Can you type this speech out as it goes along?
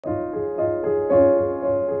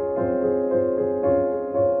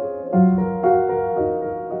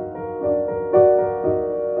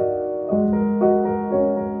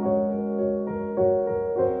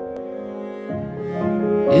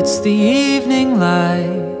It's the evening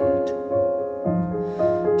light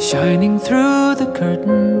shining through the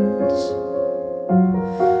curtains,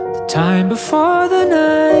 the time before the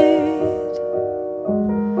night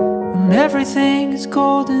when everything is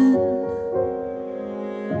golden.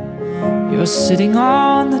 You're sitting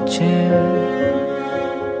on the chair,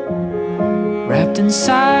 wrapped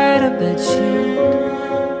inside a bedsheet,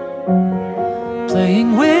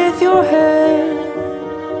 playing with your hair,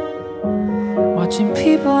 watching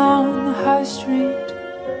people on the high street.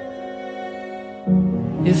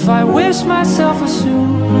 If I wished myself a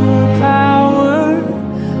superpower,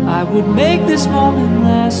 I would make this moment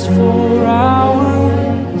last for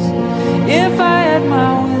hours. If I had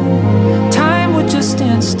my will, time would just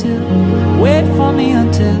stand still, wait for me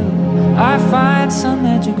until I find some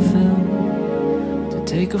magic film to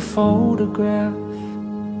take a photograph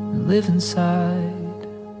and live inside.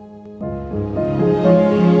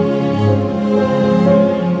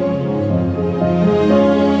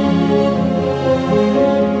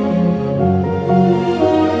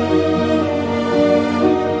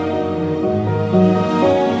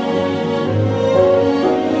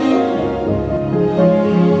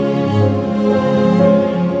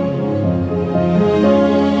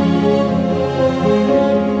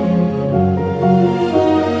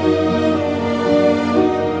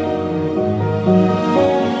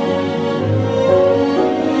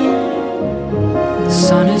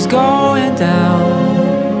 Going down,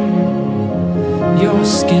 your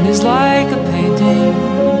skin is like a painting,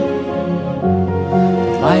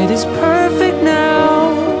 the light is perfect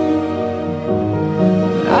now,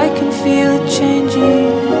 but I can feel it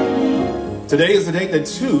changing. Today is the day that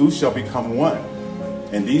two shall become one,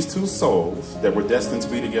 and these two souls that were destined to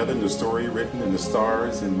be together in the story written in the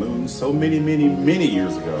stars and moons so many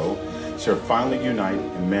years ago shall finally unite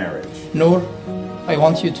in marriage. Noor, I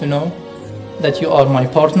want you to know that you are my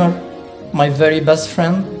partner, my very best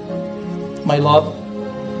friend, my love,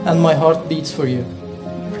 and my heart beats for you,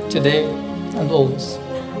 today and always.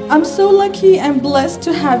 I'm so lucky and blessed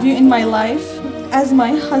to have you in my life as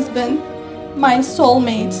my husband, my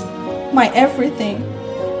soulmate, my everything.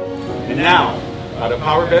 And now, by the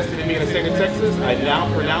power vested in me in the state of Texas, I now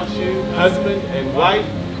pronounce you husband and wife.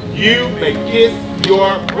 You may kiss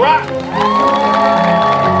your bride.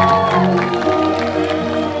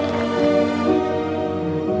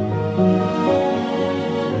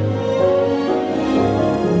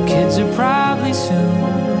 Kids are probably soon.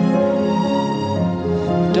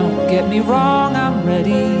 Don't get me wrong, I'm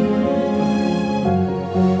ready.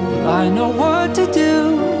 Well, I know what to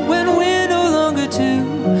do when we're no longer two,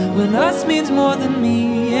 when us means more than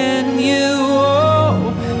me and you.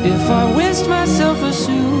 Oh, if I wished myself a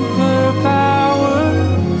superpower,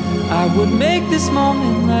 I would make this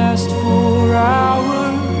moment last for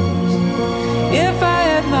hours. If I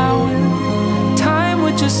had my will, time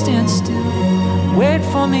would just stand still, wait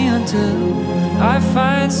for me until I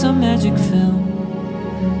find some magic film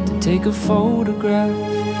to take a photograph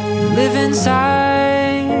and live inside.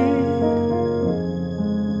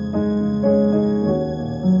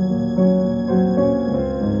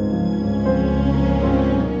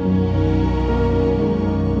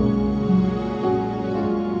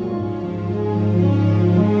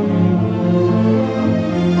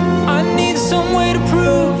 I need some way to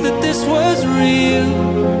prove that this was real.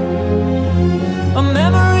 A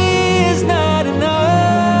memory is not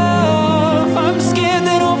enough. I'm scared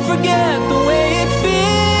that I'll forget the way it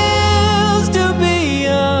feels to be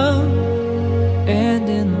young and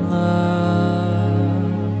in love.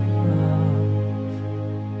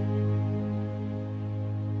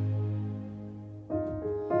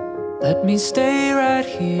 Let me stay right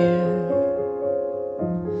here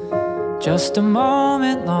just a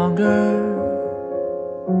moment longer.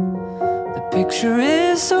 The picture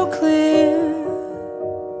is so clear.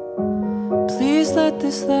 Please let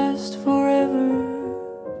this last forever.